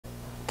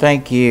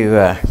Thank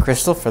you,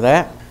 Crystal, for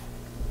that.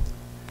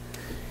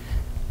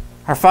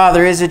 Our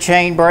Father is a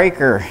chain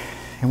breaker,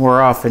 and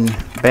we're often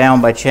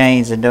bound by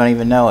chains and don't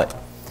even know it.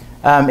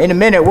 In a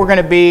minute, we're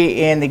going to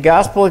be in the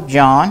Gospel of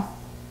John.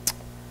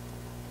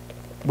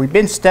 We've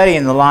been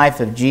studying the life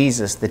of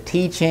Jesus, the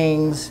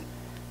teachings,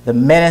 the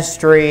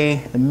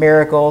ministry, the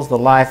miracles, the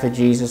life of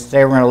Jesus.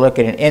 Today we're going to look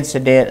at an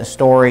incident, a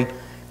story.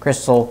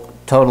 Crystal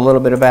told a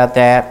little bit about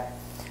that.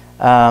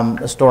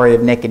 The story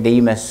of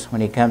Nicodemus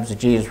when he comes to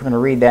Jesus. We're going to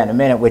read that in a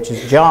minute, which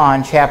is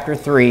John chapter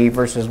 3,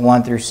 verses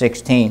 1 through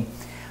 16.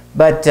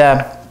 But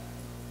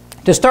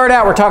to start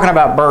out, we're talking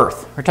about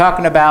birth. We're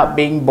talking about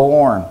being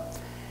born.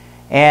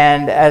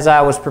 And as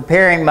I was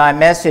preparing my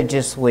message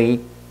this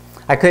week,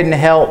 I couldn't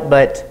help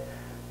but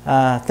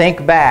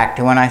think back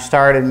to when I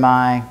started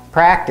my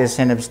practice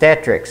in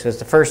obstetrics. It was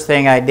the first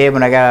thing I did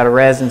when I got out of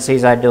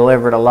residencies. I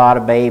delivered a lot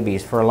of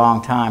babies for a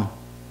long time.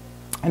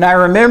 And I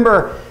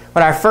remember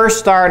when I first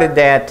started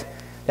that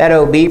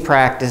OB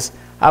practice,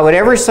 I would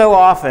every so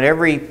often,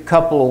 every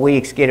couple of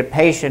weeks, get a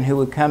patient who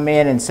would come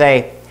in and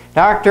say,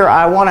 "Doctor,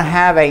 I want to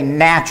have a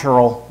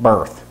natural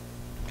birth.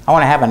 I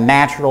want to have a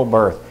natural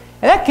birth."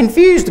 And that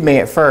confused me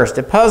at first.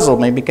 It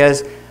puzzled me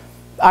because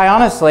I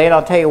honestly, and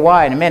I'll tell you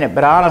why in a minute,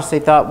 but I honestly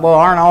thought, well,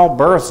 aren't all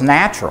births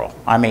natural?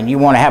 I mean, you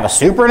want to have a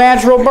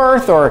supernatural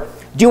birth, or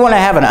do you want to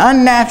have an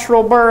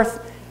unnatural birth?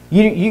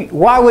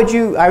 Why would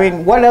you, I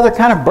mean, what other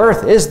kind of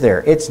birth is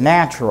there? It's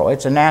natural.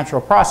 It's a natural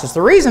process.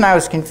 The reason I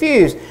was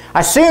confused,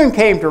 I soon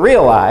came to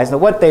realize that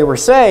what they were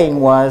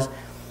saying was,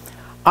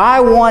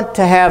 I want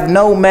to have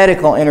no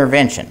medical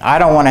intervention. I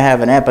don't want to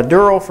have an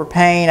epidural for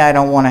pain. I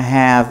don't want to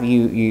have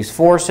you use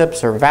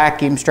forceps or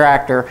vacuum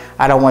extractor.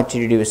 I don't want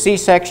you to do a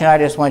C-section. I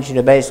just want you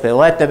to basically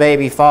let the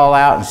baby fall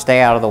out and stay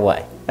out of the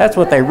way. That's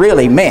what they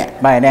really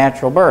meant by a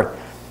natural birth.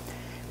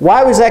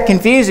 Why was that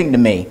confusing to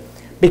me?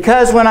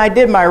 Because when I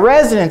did my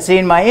residency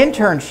and my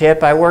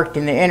internship, I worked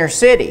in the inner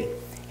city.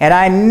 And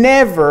I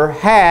never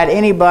had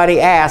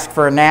anybody ask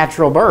for a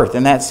natural birth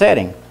in that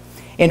setting.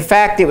 In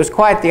fact, it was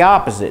quite the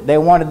opposite. They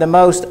wanted the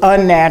most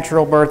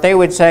unnatural birth. They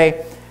would say,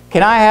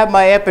 "Can I have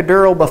my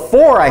epidural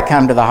before I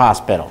come to the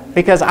hospital?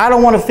 Because I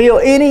don't want to feel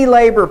any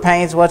labor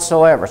pains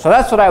whatsoever." So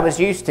that's what I was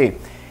used to.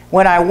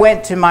 When I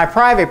went to my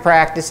private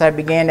practice, I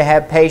began to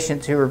have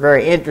patients who were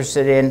very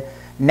interested in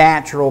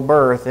natural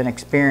birth and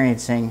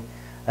experiencing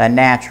a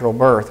natural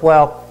birth.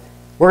 Well,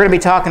 we're going to be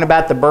talking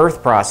about the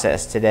birth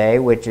process today,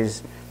 which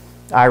is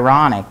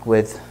ironic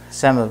with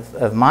some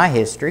of my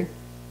history,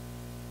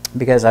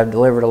 because I've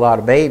delivered a lot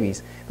of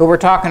babies. But we're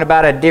talking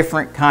about a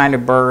different kind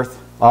of birth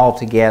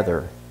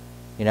altogether.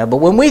 But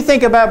when we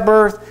think about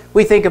birth,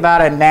 we think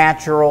about a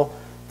natural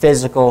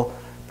physical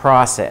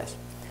process.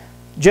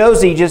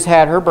 Josie just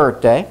had her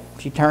birthday.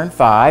 She turned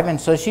 5, and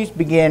so she's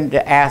beginning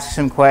to ask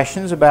some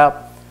questions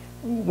about,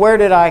 where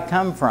did I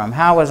come from?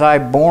 How was I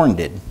born?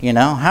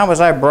 How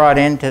was I brought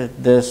into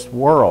this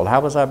world?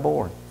 How was I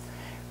born?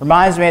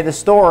 Reminds me of the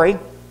story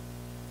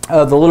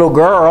of the little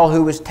girl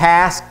who was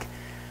tasked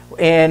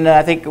in,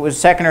 I think it was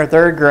 2nd or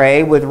 3rd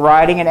grade, with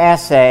writing an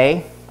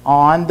essay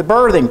on the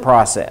birthing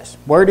process.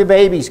 Where do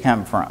babies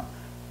come from?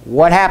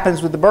 What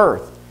happens with the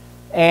birth?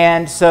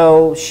 And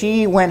so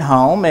she went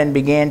home and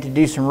began to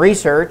do some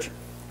research,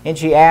 and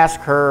she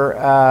asked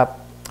her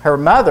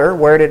mother,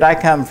 "Where did I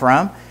come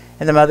from?"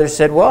 And the mother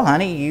said, "Well,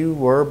 honey, you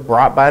were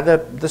brought by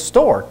the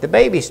stork. The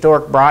baby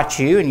stork brought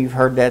you," and you've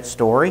heard that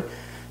story.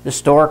 "The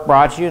stork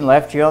brought you and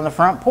left you on the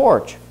front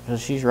porch." So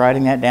she's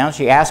writing that down.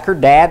 She asked her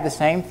dad the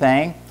same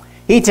thing.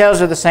 He tells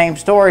her the same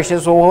story. She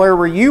says, "Well, where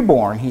were you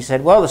born?" He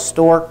said, "Well, the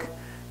stork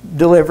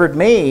delivered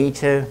me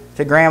to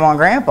Grandma and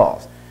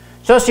Grandpa's."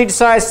 So she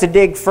decides to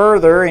dig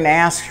further and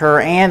asks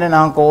her aunt and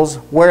uncles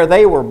where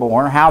they were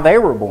born, how they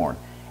were born.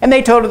 And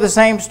they told her the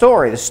same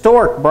story. The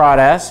stork brought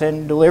us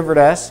and delivered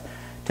us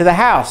to the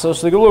house. So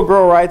the little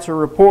girl writes a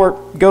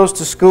report, goes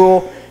to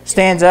school,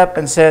 stands up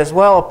and says,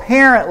 "Well,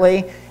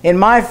 apparently in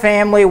my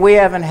family we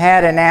haven't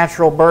had a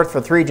natural birth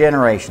for 3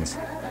 generations.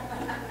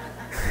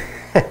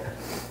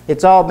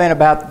 It's all been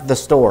about the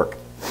stork."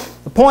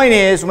 The point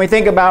is, when we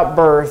think about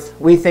birth,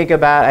 we think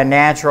about a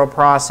natural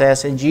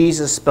process, and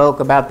Jesus spoke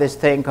about this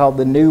thing called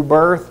the new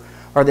birth,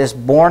 or this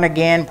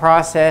born-again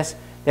process,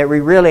 that we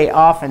really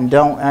often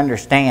don't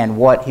understand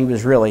what he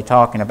was really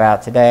talking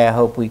about. Today, I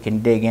hope we can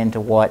dig into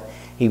what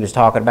he was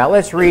talking about.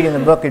 Let's read in the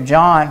book of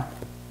John,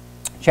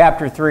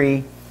 chapter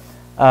 3,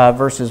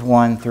 verses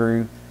 1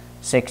 through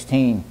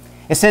 16.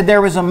 It said,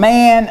 "There was a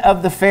man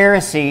of the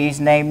Pharisees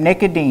named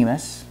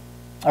Nicodemus,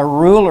 a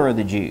ruler of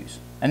the Jews.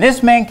 And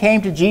this man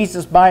came to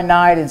Jesus by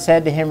night and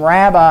said to him,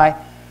 'Rabbi,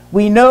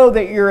 we know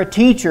that you're a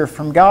teacher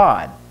from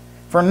God,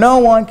 for no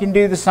one can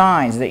do the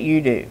signs that you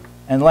do,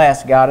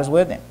 unless God is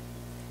with him.'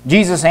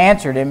 Jesus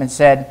answered him and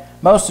said,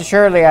 'Most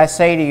assuredly I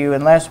say to you,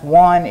 unless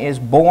one is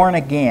born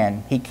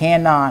again, he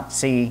cannot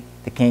see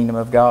the kingdom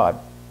of God.'"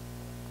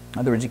 In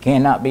other words, he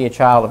cannot be a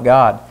child of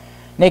God.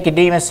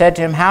 Nicodemus said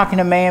to him, "How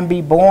can a man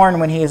be born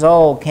when he is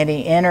old? Can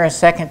he enter a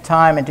second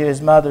time into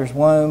his mother's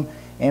womb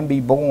and be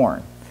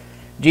born?"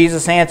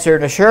 Jesus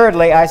answered,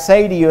 "Assuredly, I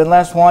say to you,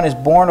 unless one is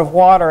born of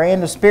water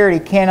and of Spirit, he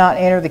cannot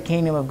enter the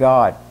kingdom of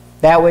God.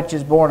 That which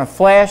is born of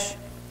flesh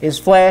is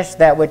flesh,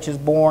 that which is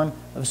born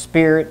of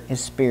Spirit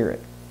is spirit.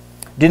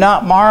 Do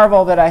not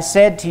marvel that I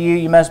said to you,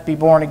 you must be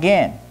born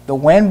again. The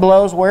wind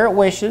blows where it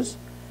wishes,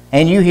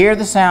 and you hear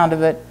the sound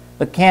of it,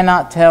 but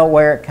cannot tell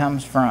where it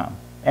comes from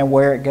and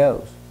where it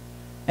goes.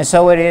 And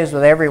so it is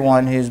with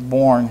everyone who is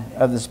born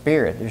of the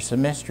Spirit." There's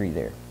some mystery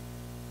there.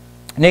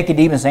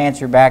 Nicodemus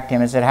answered back to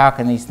him and said, "How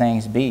can these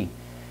things be?"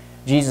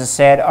 Jesus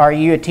said, "Are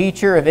you a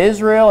teacher of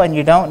Israel and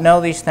you don't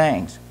know these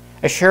things?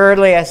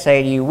 Assuredly, I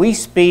say to you, we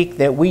speak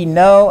that we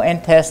know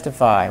and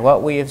testify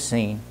what we have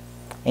seen,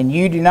 and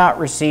you do not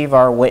receive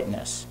our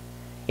witness.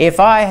 If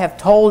I have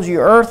told you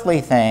earthly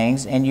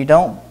things and you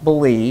don't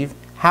believe,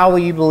 how will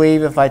you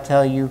believe if I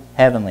tell you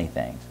heavenly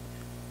things?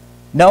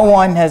 No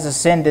one has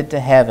ascended to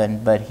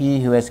heaven but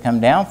he who has come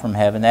down from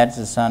heaven, that is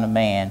the Son of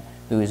Man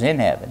who is in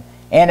heaven.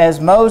 And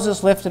as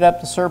Moses lifted up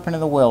the serpent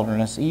in the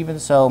wilderness, even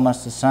so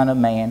must the Son of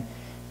Man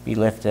be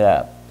lifted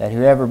up, that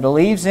whoever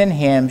believes in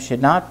him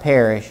should not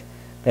perish,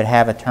 but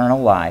have eternal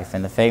life."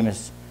 And the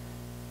famous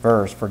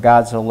verse, "For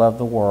God so loved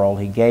the world,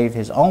 he gave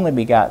his only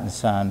begotten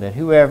Son, that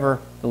whoever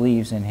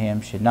believes in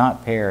him should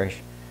not perish,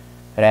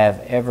 but have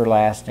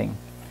everlasting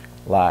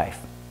life."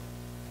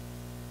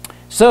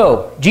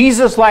 So,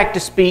 Jesus liked to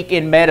speak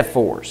in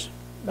metaphors.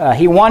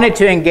 He wanted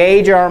to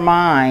engage our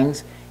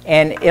minds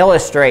and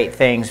illustrate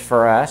things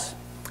for us.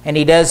 And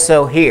he does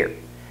so here.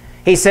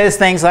 He says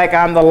things like,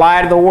 "I'm the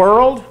light of the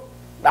world.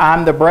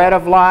 I'm the bread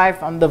of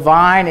life. I'm the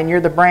vine and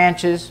you're the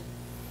branches."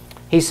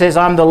 He says,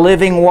 "I'm the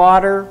living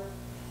water."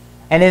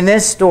 And in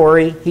this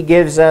story, he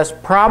gives us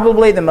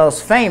probably the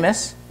most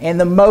famous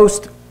and the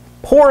most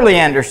poorly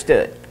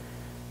understood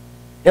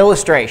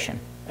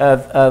illustration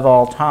of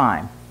all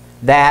time.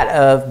 That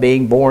of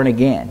being born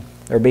again,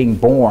 or being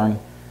born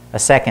a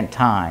second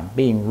time,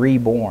 being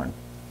reborn.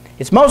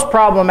 It's most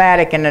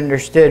problematic and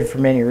understood for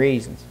many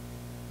reasons.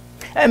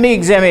 Let me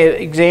examine an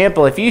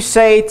example. If you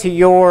say to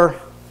your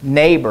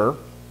neighbor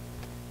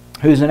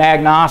who's an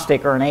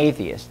agnostic or an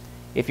atheist,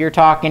 if you're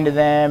talking to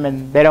them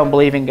and they don't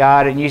believe in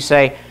God, and you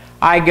say,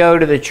 "I go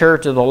to the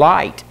church of the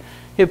light,"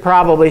 he'll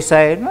probably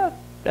say, "Well,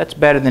 that's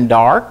better than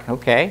dark."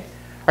 Okay.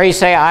 Or you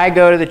say, "I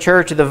go to the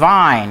church of the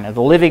vine, of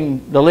the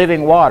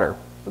living water."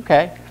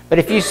 Okay. But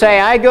if you say,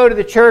 "I go to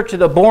the church of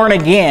the born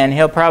again,"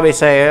 he'll probably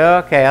say,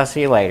 "Okay, I'll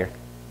see you later."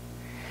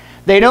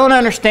 They don't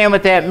understand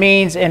what that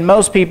means, and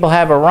most people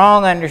have a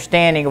wrong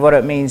understanding of what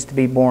it means to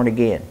be born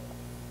again.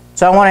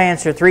 So I want to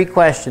answer 3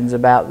 questions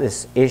about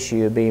this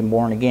issue of being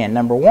born again.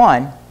 Number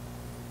 1,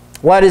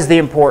 what is the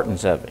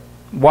importance of it?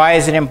 Why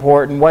is it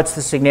important? What's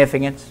the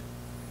significance?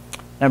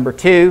 Number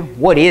 2,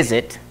 what is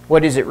it?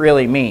 What does it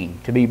really mean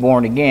to be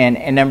born again?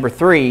 And number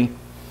 3,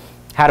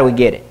 how do we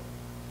get it?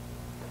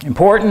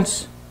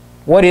 Importance,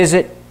 what is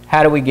it?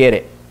 How do we get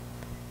it?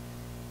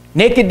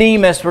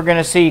 Nicodemus, we're going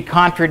to see,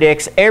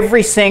 contradicts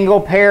every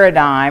single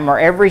paradigm or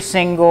every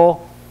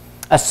single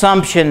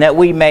assumption that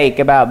we make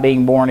about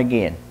being born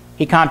again.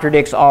 He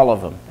contradicts all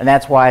of them. And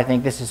that's why I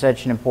think this is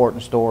such an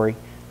important story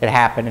that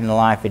happened in the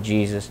life of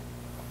Jesus.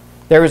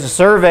 There was a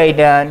survey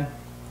done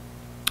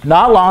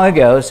not long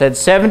ago, said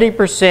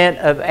 70%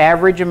 of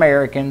average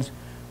Americans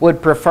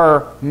would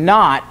prefer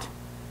not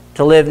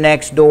to live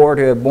next door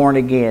to a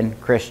born-again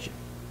Christian.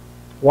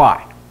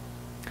 Why?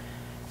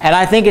 And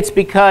I think it's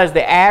because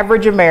the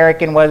average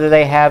American, whether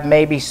they have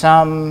maybe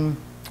some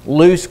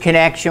loose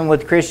connection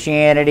with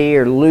Christianity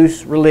or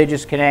loose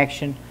religious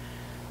connection,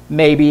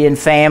 maybe in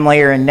family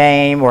or in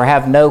name, or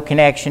have no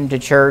connection to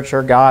church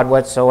or God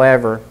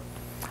whatsoever,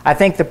 I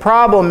think the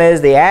problem is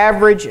the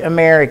average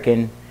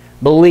American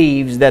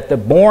believes that the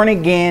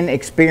born-again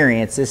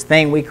experience, this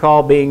thing we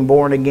call being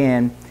born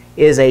again,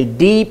 is a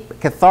deep,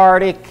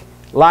 cathartic,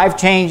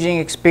 life-changing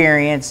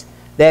experience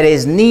that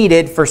is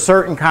needed for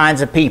certain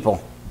kinds of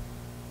people.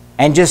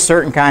 And just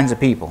certain kinds of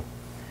people.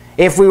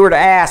 If we were to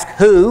ask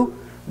who,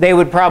 they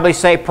would probably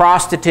say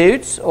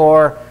prostitutes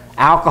or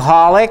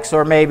alcoholics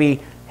or maybe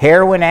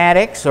heroin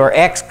addicts or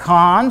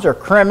ex-cons or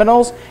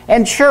criminals.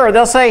 And sure,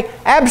 they'll say,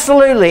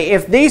 absolutely,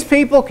 if these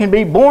people can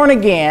be born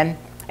again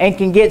and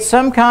can get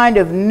some kind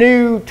of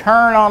new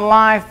turn on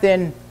life,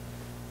 then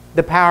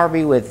the power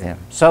be with them.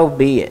 So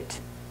be it.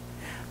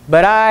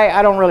 But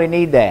I don't really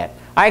need that.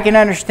 I can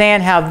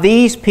understand how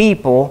these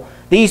people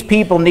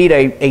need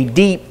a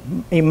deep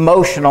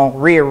emotional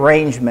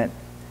rearrangement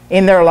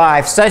in their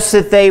life such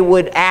that they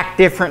would act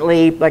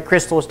differently, like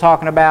Crystal was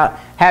talking about,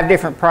 have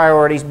different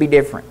priorities, be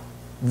different.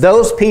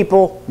 Those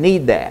people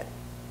need that.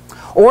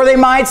 Or they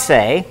might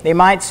say,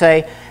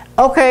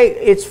 okay,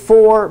 it's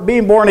for,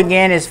 being born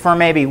again is for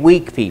maybe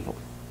weak people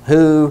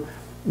who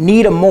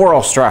need a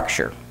moral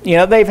structure. You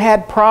know, they've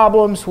had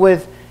problems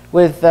with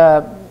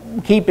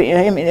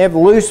keeping, they have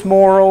loose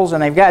morals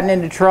and they've gotten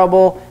into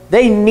trouble.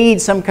 They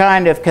need some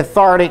kind of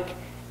cathartic,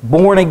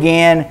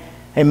 born-again,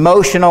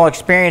 emotional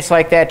experience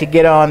like that to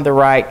get on the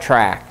right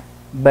track.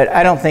 But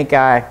I don't think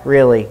I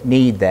really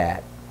need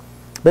that.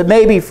 But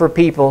maybe for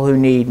people who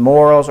need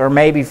morals, or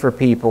maybe for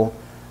people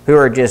who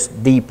are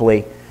just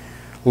deeply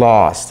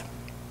lost.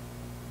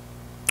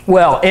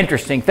 Well,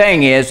 interesting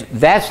thing is,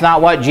 that's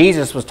not what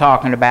Jesus was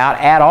talking about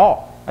at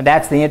all. And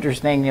that's the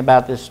interesting thing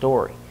about this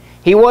story.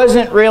 He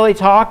wasn't really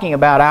talking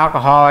about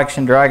alcoholics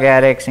and drug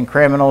addicts and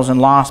criminals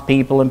and lost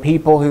people and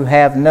people who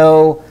have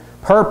no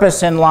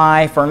purpose in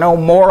life or no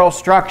moral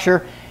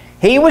structure.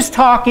 He was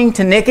talking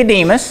to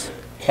Nicodemus,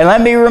 and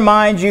let me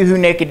remind you who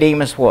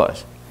Nicodemus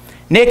was.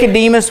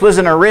 Nicodemus was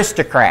an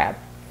aristocrat.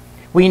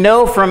 We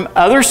know from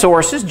other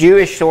sources,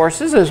 Jewish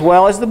sources as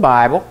well as the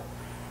Bible,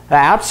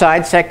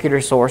 outside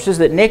secular sources,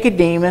 that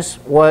Nicodemus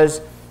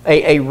was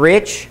a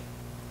rich,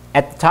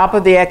 at the top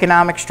of the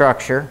economic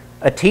structure,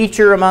 a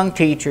teacher among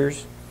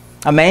teachers,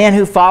 a man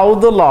who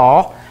followed the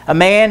law, a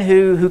man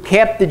who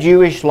kept the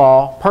Jewish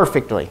law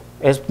perfectly,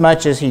 as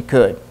much as he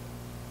could.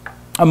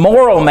 A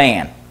moral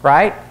man,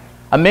 right?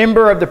 A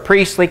member of the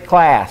priestly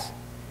class.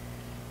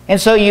 And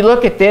so you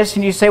look at this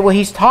and you say, well,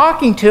 he's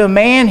talking to a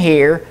man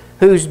here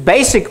who's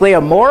basically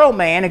a moral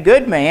man, a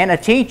good man, a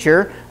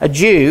teacher, a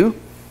Jew,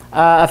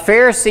 a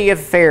Pharisee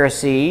of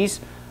Pharisees,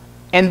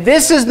 and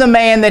this is the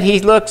man that he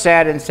looks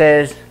at and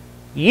says,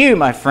 you,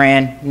 my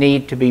friend,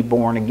 need to be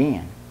born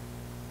again.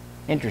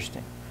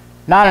 Interesting.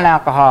 Not an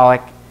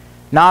alcoholic,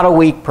 not a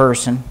weak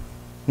person,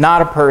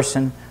 not a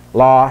person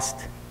lost,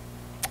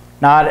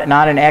 not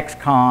an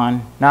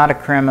ex-con, not a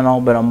criminal,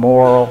 but a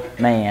moral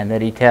man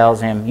that he tells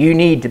him, you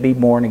need to be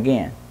born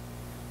again.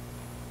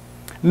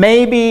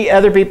 Maybe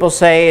other people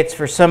say it's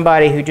for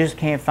somebody who just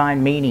can't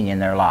find meaning in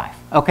their life.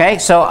 Okay,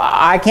 so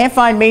I can't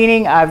find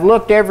meaning. I've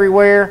looked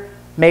everywhere.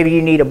 Maybe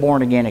you need a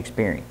born-again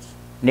experience.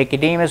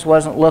 Nicodemus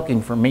wasn't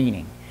looking for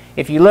meaning.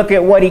 If you look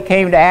at what he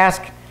came to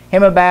ask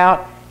him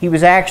about, he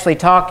was actually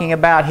talking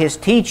about his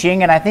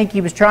teaching, and I think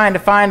he was trying to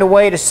find a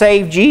way to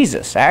save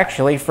Jesus,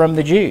 actually, from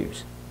the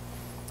Jews.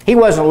 He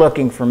wasn't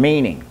looking for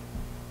meaning.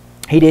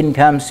 He didn't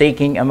come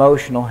seeking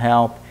emotional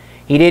help.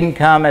 He didn't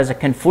come as a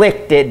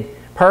conflicted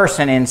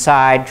person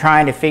inside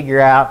trying to figure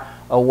out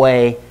a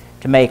way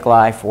to make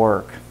life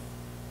work.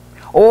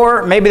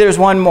 Or maybe there's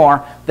one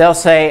more. They'll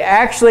say,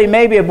 actually,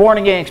 maybe a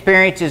born-again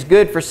experience is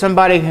good for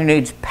somebody who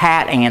needs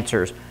pat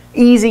answers,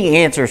 easy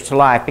answers to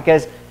life,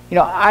 because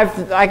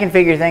I can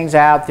figure things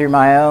out through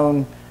my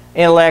own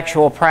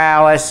intellectual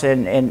prowess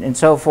and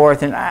so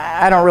forth, and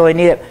I don't really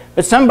need it.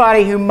 But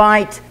somebody who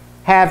might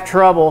have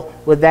trouble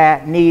with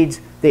that needs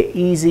the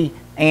easy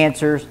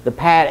answers, the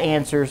pat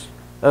answers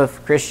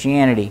of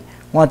Christianity.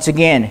 Once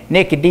again,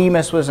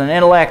 Nicodemus was an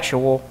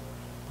intellectual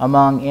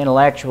among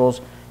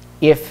intellectuals.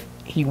 If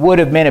he would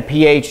have been a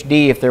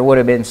PhD if there would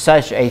have been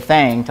such a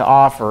thing to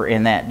offer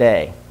in that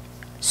day.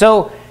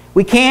 So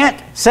we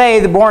can't say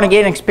the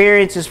born-again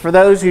experience is for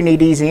those who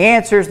need easy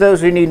answers,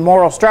 those who need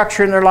moral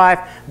structure in their life,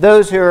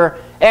 those who are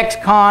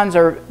ex-cons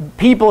or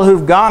people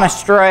who've gone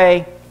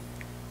astray.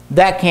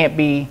 That can't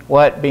be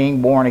what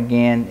being born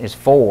again is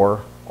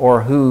for,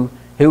 or who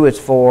it's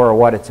for, or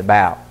what it's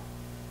about.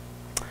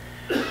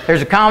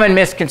 There's a common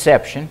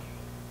misconception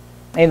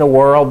in the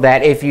world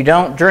that if you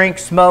don't drink,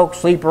 smoke,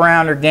 sleep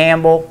around, or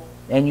gamble,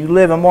 and you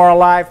live a moral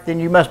life, then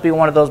you must be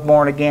one of those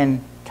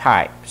born-again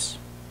types.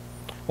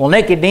 Well,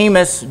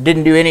 Nicodemus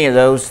didn't do any of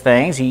those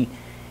things. He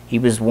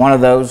was one of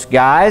those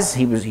guys.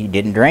 He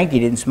didn't drink, he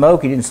didn't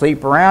smoke, he didn't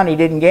sleep around, he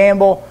didn't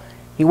gamble.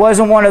 He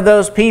wasn't one of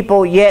those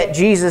people, yet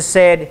Jesus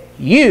said,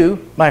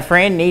 you, my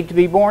friend, need to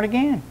be born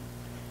again.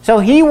 So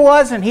he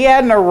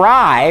hadn't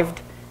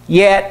arrived,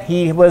 yet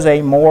he was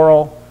a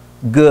moral,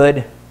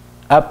 good,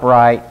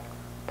 upright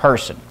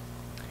person.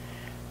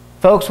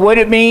 Folks, what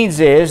it means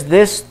is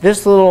this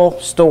little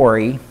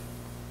story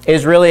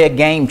is really a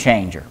game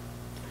changer.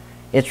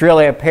 It's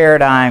really a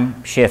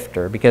paradigm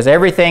shifter, because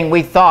everything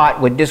we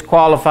thought would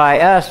disqualify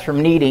us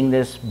from needing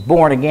this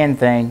born-again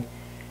thing,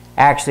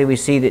 actually we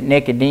see that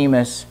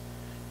Nicodemus,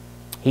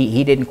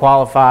 he didn't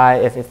qualify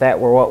if that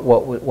were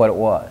what it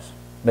was.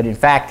 But in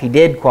fact, he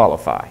did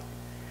qualify.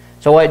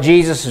 So what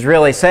Jesus is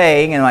really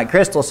saying, and like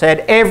Crystal said,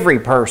 every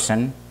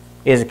person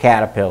is a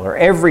caterpillar.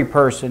 Every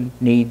person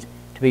needs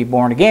to be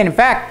born again. In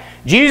fact,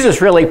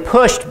 Jesus really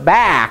pushed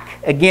back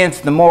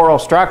against the moral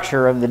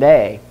structure of the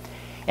day.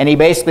 And he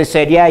basically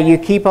said, yeah, you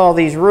keep all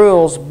these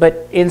rules,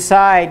 but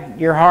inside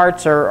your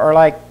hearts are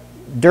like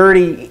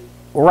dirty,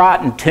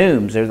 rotten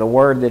tombs, is the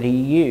word that he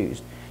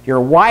used.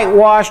 You're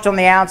whitewashed on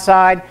the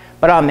outside,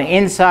 but on the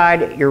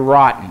inside, you're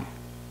rotten.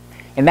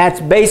 And that's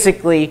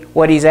basically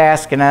what he's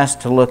asking us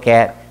to look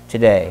at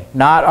today.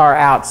 Not our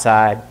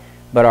outside,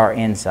 but our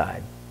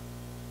inside.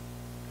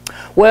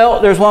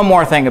 Well, there's one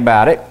more thing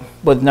about it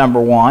with number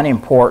one,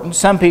 important.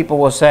 Some people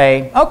will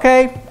say,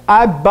 okay,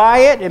 I buy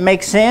it, it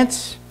makes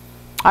sense.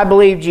 I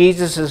believe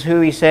Jesus is who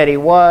he said he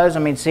was. I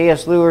mean,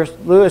 C.S.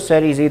 Lewis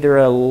said he's either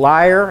a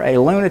liar, a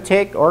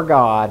lunatic, or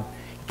God.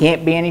 He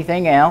can't be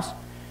anything else.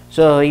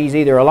 So he's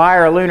either a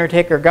liar, a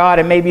lunatic, or God.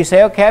 And maybe you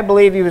say, okay, I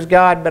believe he was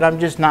God, but I'm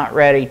just not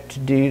ready to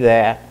do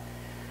that.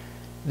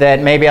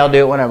 That maybe I'll do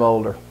it when I'm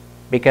older,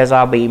 because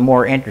I'll be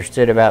more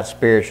interested about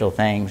spiritual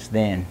things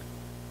then.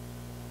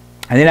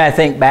 And then I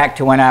think back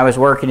to when I was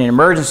working in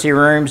emergency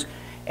rooms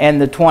and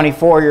the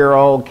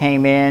 24-year-old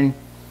came in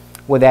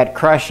with that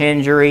crush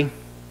injury,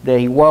 that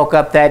he woke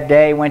up that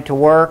day, went to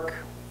work,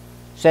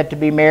 set to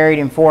be married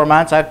in 4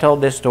 months. I've told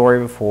this story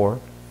before.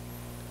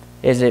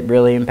 It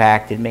really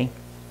impacted me.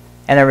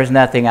 And there was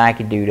nothing I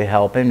could do to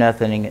help him,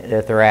 nothing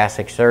a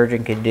thoracic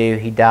surgeon could do.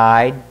 He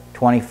died,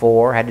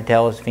 24, had to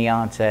tell his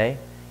fiancée.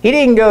 He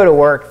didn't go to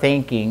work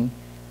thinking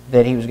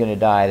that he was going to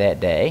die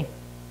that day.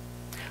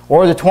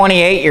 Or the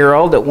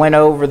 28-year-old that went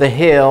over the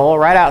hill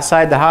right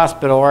outside the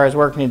hospital where I was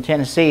working in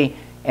Tennessee,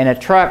 and a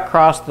truck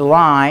crossed the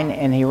line,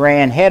 and he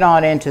ran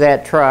head-on into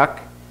that truck,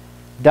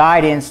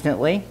 died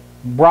instantly,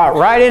 brought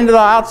right into the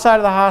outside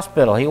of the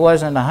hospital. He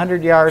wasn't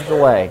 100 yards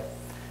away.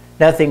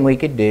 Nothing we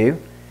could do.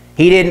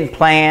 He didn't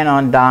plan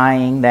on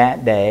dying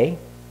that day.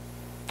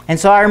 And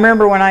so I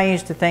remember when I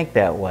used to think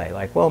that way,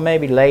 like, well,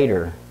 maybe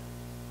later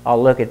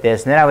I'll look at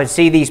this. And then I would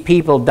see these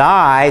people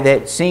die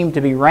that seemed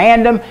to be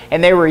random,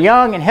 and they were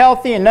young and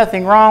healthy and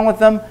nothing wrong with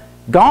them,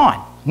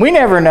 gone. We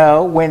never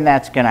know when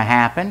that's going to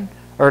happen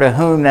or to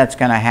whom that's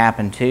going to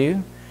happen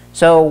to.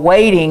 So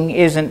waiting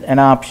isn't an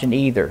option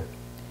either.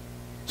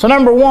 So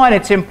number one,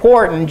 it's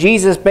important.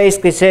 Jesus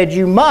basically said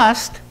you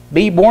must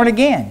be born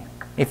again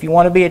if you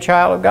want to be a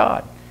child of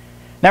God.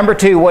 Number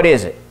two, what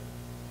is it?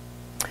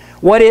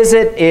 What is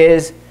it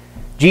is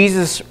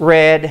Jesus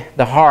read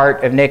the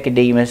heart of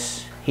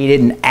Nicodemus. He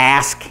didn't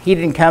ask. He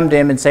didn't come to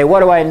him and say, what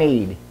do I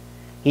need?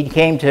 He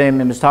came to him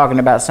and was talking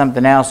about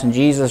something else, and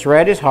Jesus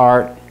read his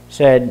heart,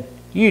 said,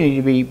 you need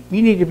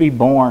to be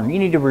born. You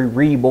need to be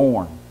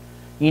reborn.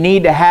 You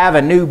need to have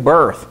a new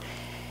birth.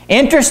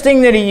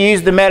 Interesting that he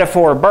used the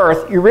metaphor of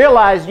birth. You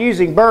realize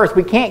using birth,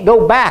 we can't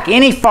go back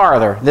any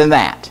farther than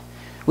that.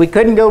 We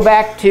couldn't go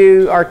back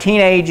to our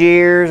teenage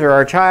years or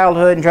our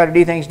childhood and try to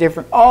do things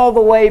different, all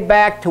the way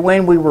back to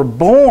when we were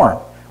born,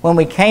 when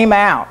we came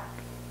out,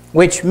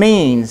 which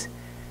means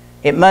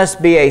it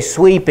must be a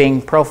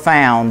sweeping,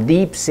 profound,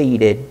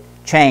 deep-seated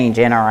change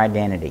in our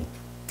identity.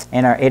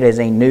 It is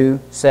a new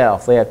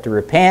self. We have to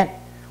repent,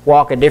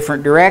 walk a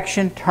different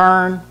direction,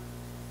 turn,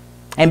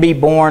 and be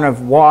born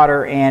of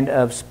water and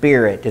of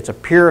spirit. It's a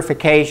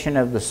purification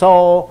of the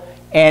soul.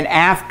 And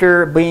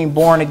after being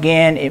born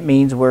again, it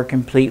means we're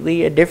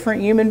completely a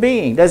different human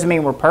being. Doesn't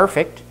mean we're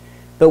perfect,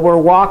 but we're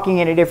walking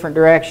in a different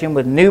direction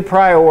with new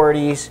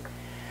priorities,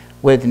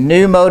 with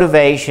new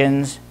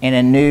motivations, and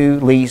a new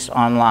lease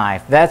on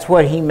life. That's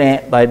what he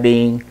meant by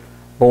being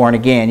born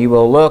again. You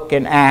will look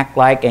and act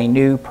like a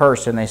new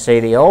person. They say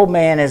the old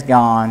man is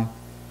gone,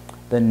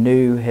 the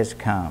new has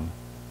come.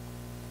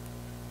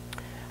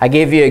 I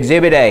give you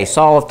Exhibit A,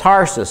 Saul of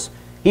Tarsus.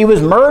 He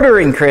was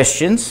murdering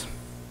Christians,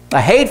 a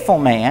hateful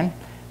man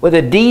with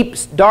a deep,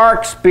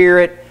 dark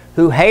spirit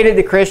who hated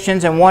the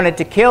Christians and wanted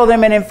to kill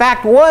them, and in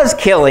fact was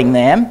killing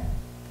them.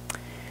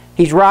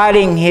 He's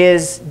riding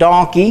his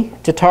donkey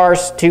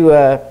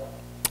to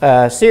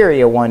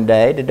Syria one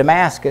day, to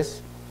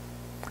Damascus,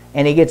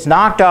 and he gets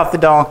knocked off the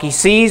donkey,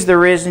 sees the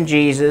risen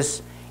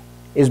Jesus,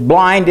 is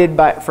blinded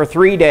for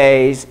 3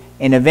 days,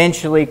 and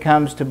eventually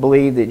comes to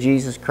believe that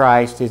Jesus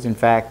Christ is in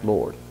fact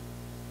Lord.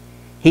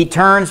 He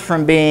turns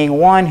from being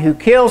one who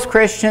kills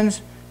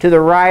Christians to the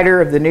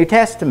writer of the New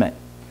Testament.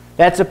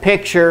 That's a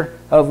picture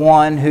of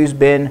one who's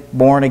been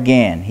born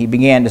again. He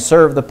began to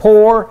serve the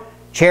poor,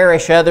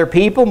 cherish other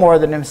people more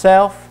than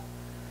himself.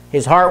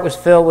 His heart was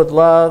filled with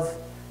love.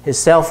 His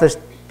selfish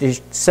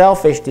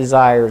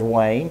desires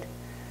waned.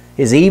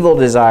 His evil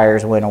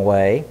desires went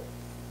away.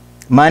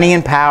 Money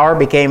and power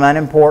became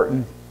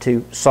unimportant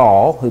to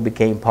Saul, who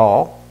became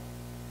Paul.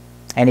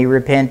 And he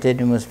repented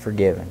and was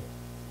forgiven.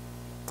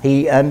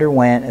 He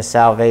underwent a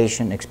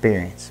salvation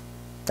experience.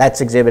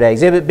 That's Exhibit A.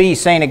 Exhibit B,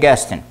 St.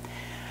 Augustine.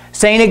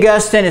 St.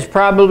 Augustine is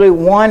probably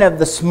one of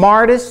the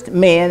smartest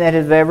men that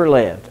has ever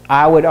lived,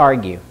 I would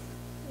argue.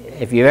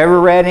 If you've ever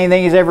read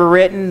anything he's ever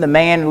written, the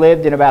man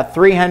lived in about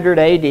 300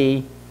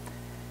 AD,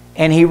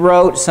 and he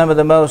wrote some of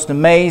the most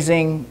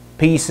amazing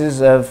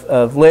pieces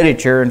of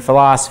literature and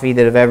philosophy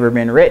that have ever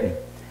been written.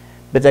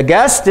 But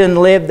Augustine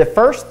lived the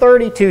first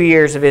 32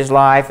 years of his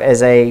life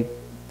as a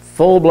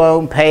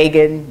full-blown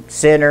pagan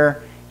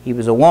sinner. He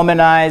was a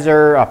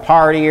womanizer, a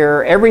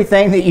partier,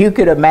 everything that you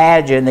could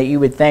imagine that you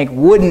would think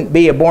wouldn't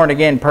be a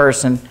born-again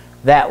person,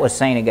 that was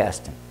St.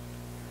 Augustine.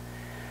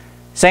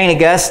 St.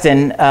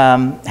 Augustine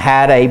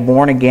had a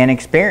born-again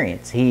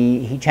experience.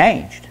 He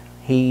changed.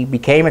 He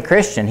became a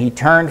Christian. He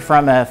turned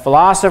from a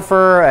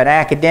philosopher, an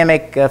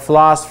academic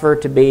philosopher,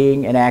 to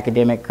being an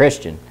academic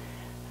Christian,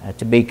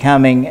 to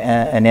becoming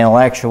an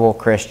intellectual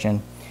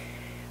Christian.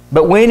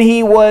 But when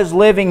he was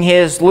living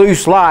his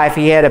loose life,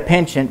 he had a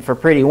penchant for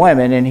pretty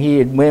women, and he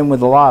had been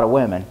with a lot of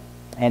women.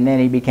 And then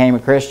he became a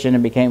Christian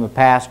and became a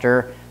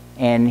pastor,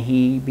 and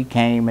he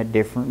became a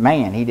different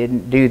man. He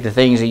didn't do the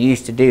things he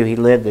used to do. He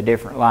lived a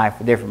different life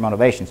with different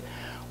motivations.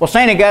 Well,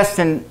 St.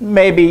 Augustine,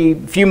 maybe a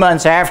few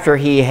months after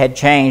he had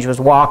changed,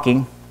 was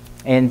walking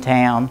in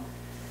town.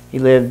 He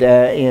lived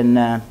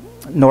in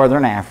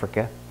northern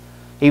Africa.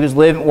 He was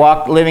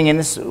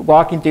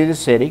walking through the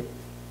city.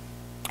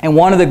 And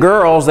one of the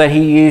girls that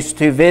he used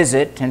to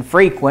visit and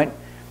frequent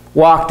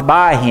walked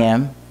by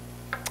him,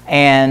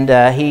 and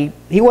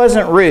he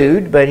wasn't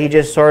rude, but he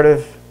just sort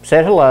of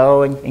said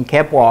hello and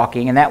kept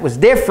walking, and that was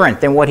different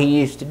than what he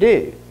used to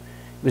do.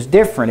 was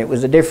different. It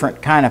was a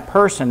different kind of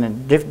person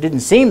and didn't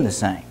seem the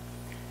same.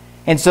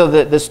 And so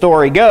the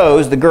story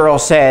goes, the girl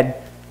said,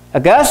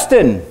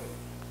 "Augustine,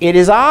 it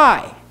is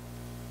I."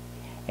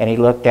 And he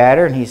looked at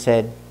her and he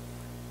said,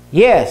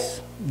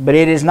 "Yes, but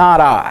it is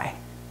not I.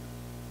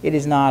 It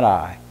is not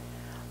I."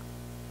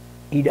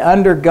 He'd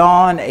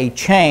undergone a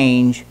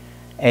change,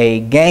 a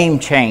game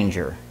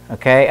changer,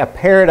 okay? A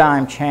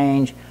paradigm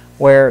change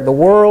where the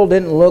world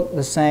didn't look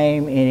the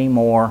same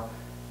anymore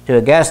to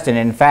Augustine.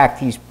 In fact,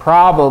 he's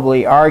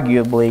probably,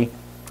 arguably,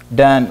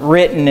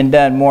 written and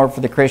done more for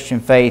the Christian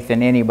faith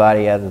than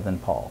anybody other than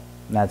Paul.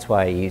 And that's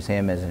why I use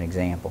him as an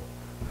example.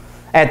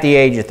 At the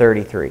age of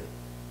 33.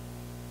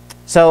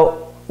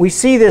 So we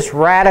see this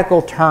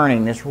radical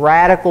turning, this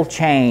radical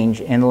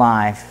change in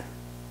life.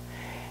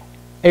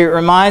 It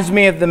reminds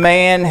me of the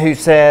man who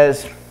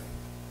says,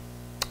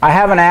 "I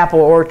have an apple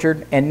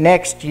orchard, and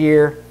next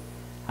year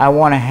I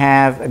want to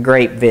have a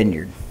grape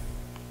vineyard."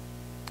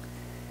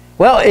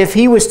 Well, if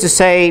he was to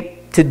say,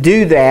 to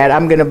do that,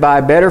 I'm going to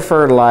buy better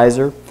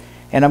fertilizer,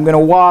 and I'm going to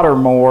water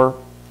more,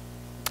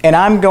 and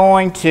I'm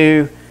going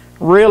to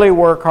really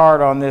work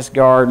hard on this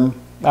garden.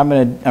 I'm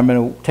going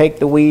to take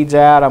the weeds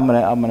out. I'm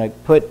going to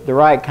put the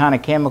right kind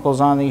of chemicals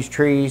on these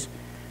trees.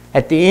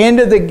 At the end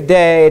of the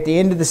day, at the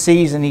end of the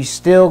season, he's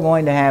still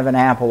going to have an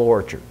apple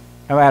orchard.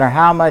 No matter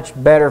how much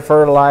better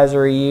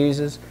fertilizer he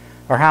uses,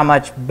 or how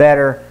much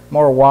better,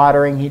 more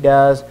watering he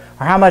does,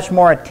 or how much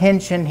more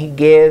attention he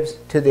gives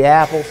to the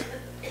apples,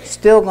 he's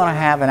still going to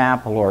have an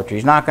apple orchard.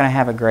 He's not going to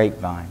have a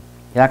grapevine.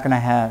 He's not going to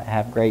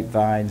have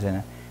grapevines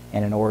and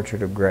an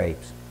orchard of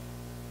grapes.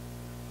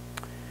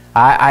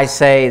 I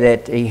say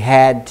that he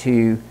had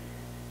to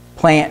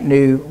plant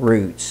new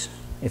roots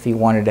if he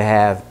wanted to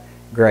have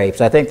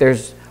grapes. I think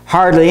there's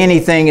hardly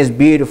anything as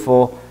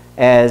beautiful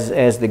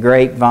as the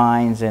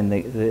grapevines and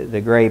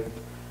the grape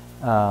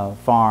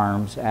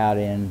farms out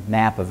in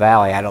Napa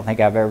Valley. I don't think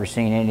I've ever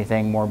seen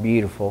anything more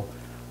beautiful.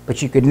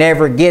 But you could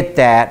never get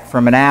that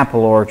from an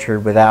apple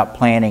orchard without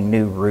planting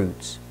new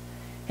roots.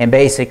 And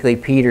basically,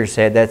 Peter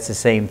said that's the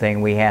same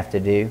thing we have to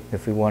do.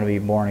 If we want to be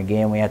born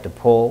again, we have to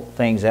pull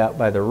things out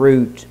by the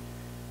root,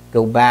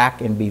 go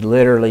back and be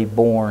literally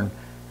born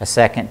a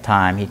second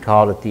time. He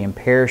called it the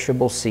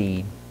imperishable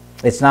seed.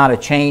 It's not a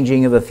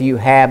changing of a few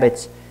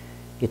habits.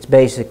 It's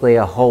basically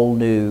a whole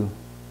new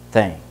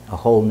thing, a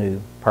whole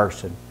new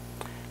person.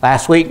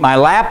 Last week, my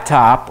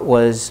laptop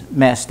was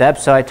messed up,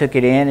 so I took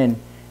it in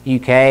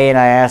UK and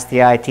I asked the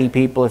IT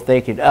people if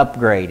they could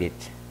upgrade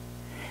it.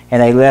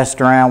 And they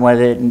messed around with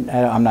it, and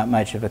I'm not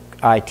much of an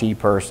IT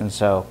person,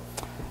 so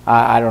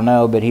I don't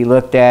know, but he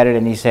looked at it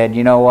and he said,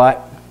 "You know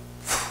what?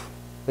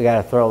 We got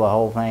to throw the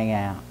whole thing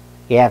out.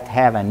 You have to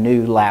have a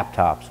new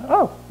laptop." So,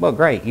 oh, well,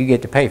 great. You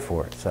get to pay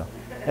for it, so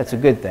that's a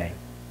good thing.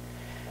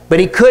 But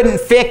he couldn't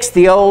fix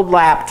the old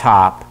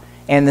laptop,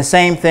 and the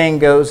same thing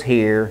goes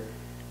here,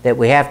 that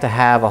we have to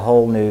have a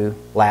whole new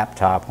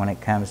laptop when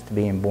it comes to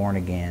being born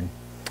again.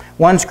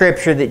 One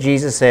scripture that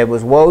Jesus said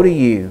was, "Woe to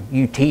you,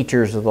 you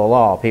teachers of the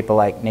law," people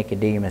like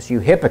Nicodemus, "you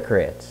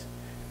hypocrites.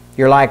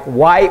 You're like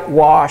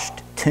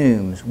whitewashed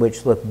tombs,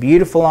 which look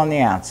beautiful on the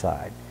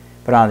outside,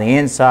 but on the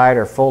inside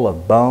are full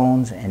of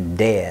bones and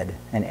dead,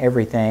 and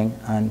everything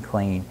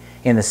unclean.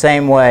 In the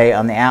same way,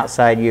 on the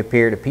outside you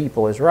appear to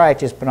people as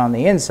righteous, but on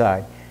the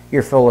inside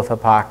you're full of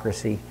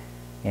hypocrisy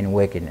and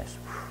wickedness."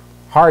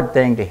 Hard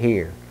thing to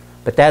hear,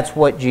 but that's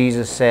what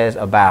Jesus says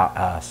about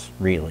us,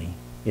 really.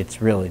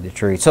 It's really the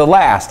truth. So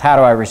last, how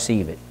do I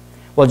receive it?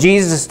 Well,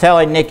 Jesus is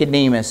telling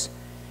Nicodemus,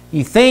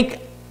 you think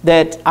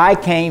that I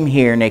came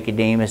here,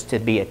 Nicodemus, to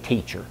be a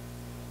teacher,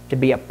 to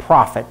be a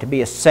prophet, to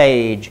be a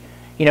sage,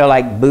 you know,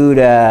 like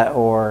Buddha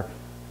or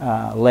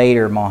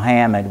later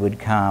Mohammed would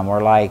come,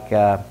 or like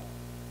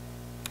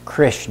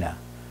Krishna,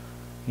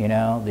 you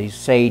know, these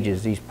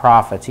sages, these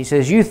prophets. He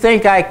says, you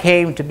think I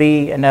came to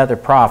be another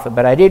prophet,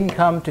 but I didn't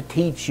come to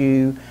teach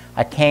you.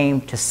 I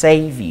came to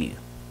save you.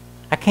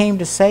 I came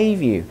to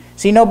save you.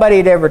 See, nobody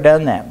had ever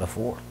done that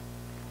before.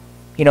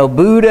 You know,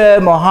 Buddha,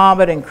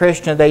 Muhammad, and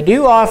Krishna, they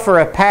do offer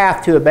a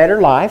path to a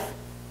better life,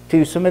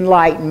 to some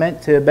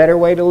enlightenment, to a better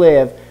way to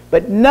live,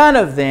 but none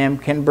of them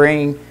can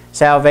bring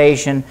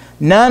salvation.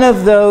 None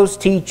of those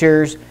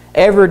teachers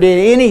ever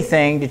did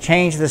anything to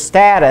change the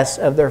status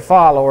of their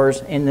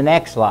followers in the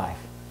next life,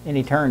 in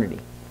eternity.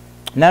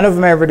 None of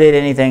them ever did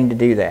anything to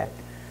do that.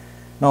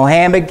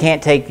 Muhammad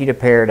can't take you to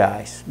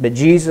paradise, but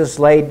Jesus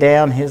laid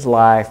down His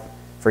life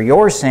for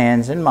your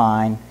sins and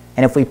mine,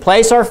 and if we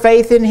place our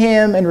faith in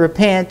Him and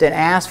repent and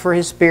ask for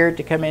His Spirit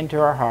to come into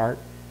our heart,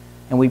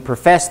 and we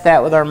profess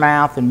that with our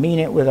mouth and mean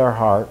it with our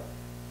heart,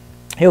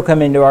 He'll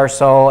come into our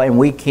soul and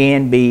we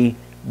can be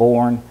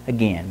born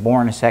again,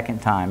 born a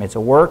second time. It's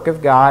a work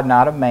of God,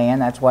 not of man.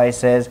 That's why He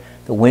says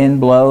the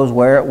wind blows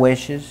where it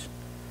wishes,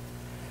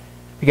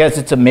 because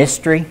it's a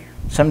mystery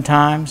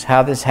sometimes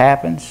how this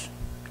happens.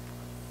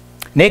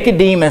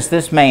 Nicodemus,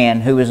 this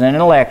man who was an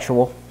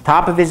intellectual,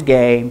 top of his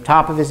game,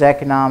 top of his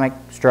economic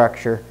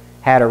structure,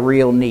 had a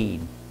real need.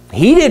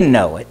 He didn't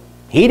know it.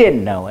 He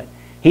didn't know it.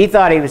 He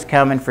thought he was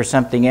coming for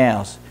something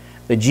else.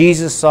 But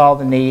Jesus saw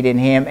the need in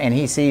him, and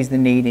he sees the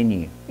need in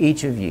you,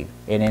 each of you,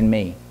 and in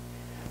me.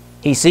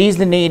 He sees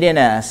the need in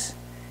us,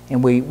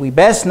 and we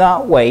best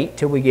not wait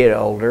till we get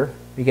older,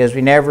 because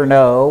we never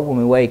know when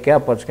we wake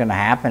up what's going to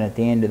happen at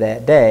the end of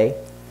that day.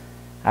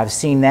 I've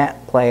seen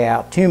that play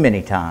out too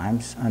many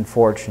times,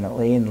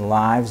 unfortunately, in the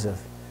lives of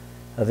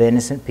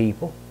innocent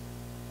people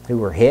who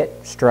were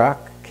hit,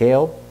 struck,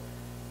 killed.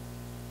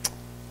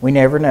 We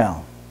never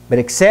know. But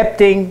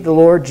accepting the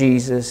Lord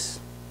Jesus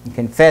and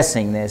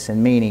confessing this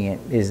and meaning it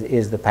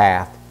is the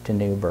path to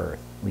new birth.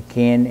 We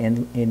can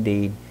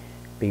indeed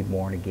be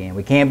born again.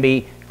 We can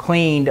be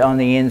cleaned on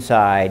the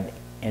inside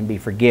and be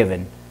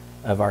forgiven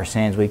of our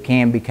sins. We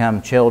can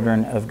become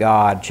children of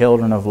God,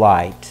 children of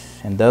light.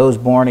 And those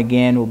born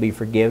again will be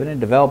forgiven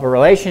and develop a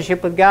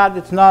relationship with God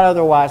that's not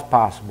otherwise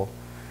possible.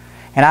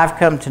 And I've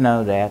come to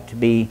know that to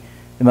be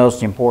the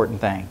most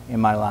important thing in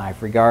my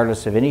life,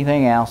 regardless of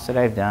anything else that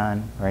I've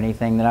done or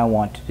anything that I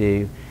want to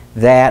do.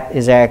 That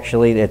is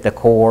actually at the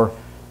core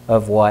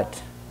of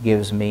what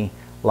gives me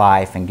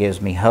life and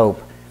gives me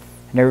hope.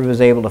 I never was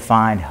able to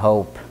find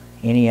hope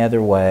any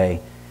other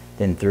way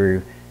than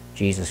through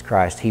Jesus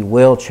Christ. He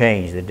will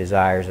change the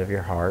desires of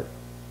your heart.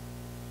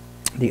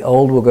 The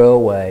old will go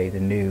away, the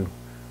new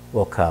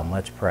will come.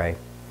 Let's pray.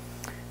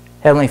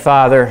 Heavenly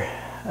Father,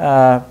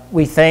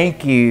 we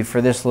thank you for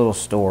this little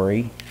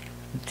story.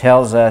 It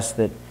tells us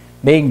that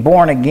being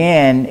born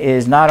again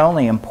is not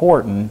only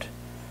important,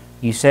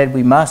 you said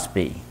we must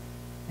be.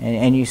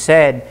 And you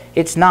said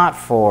it's not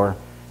for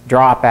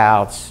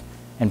dropouts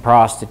and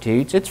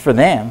prostitutes. It's for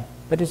them,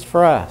 but it's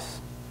for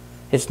us.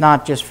 It's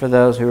not just for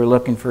those who are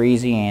looking for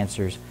easy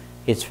answers.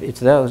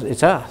 It's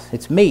us.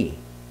 It's me.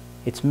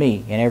 It's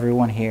me and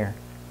everyone here.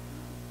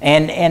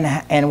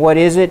 And what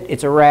is it?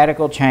 It's a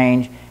radical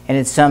change, and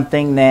it's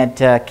something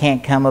that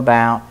can't come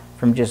about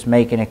from just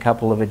making a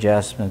couple of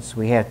adjustments.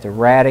 We have to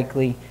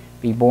radically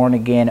be born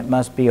again. It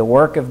must be a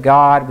work of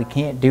God. We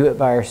can't do it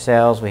by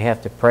ourselves. We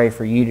have to pray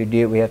for you to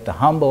do it. We have to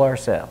humble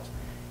ourselves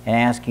and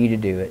ask you to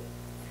do it.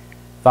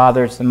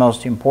 Father, it's the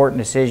most important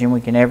decision we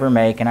can ever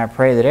make, and I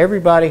pray that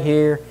everybody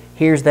here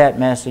hears that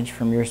message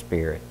from your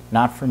Spirit.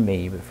 Not from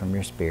me, but from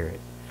your Spirit.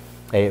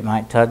 That it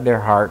might tug their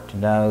heart to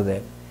know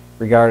that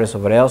regardless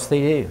of what else they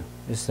do,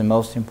 this is the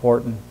most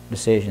important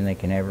decision they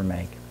can ever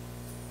make.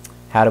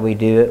 How do we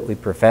do it? We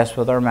profess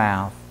with our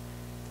mouth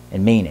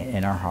and mean it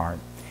in our heart.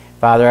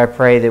 Father, I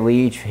pray that we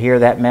each hear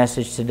that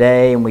message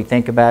today and we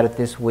think about it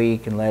this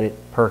week and let it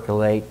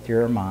percolate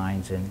through our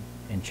minds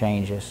and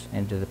change us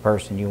into the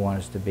person you want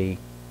us to be.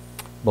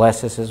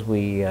 Bless us as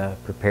we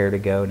prepare to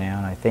go now.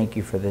 And I thank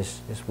you for this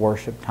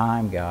worship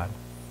time, God.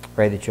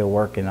 Pray that you'll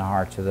work in the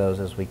hearts of those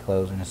as we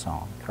close in a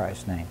song. In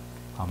Christ's name,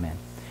 amen.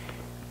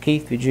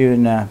 Keith, would you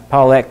and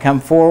Paulette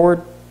come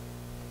forward?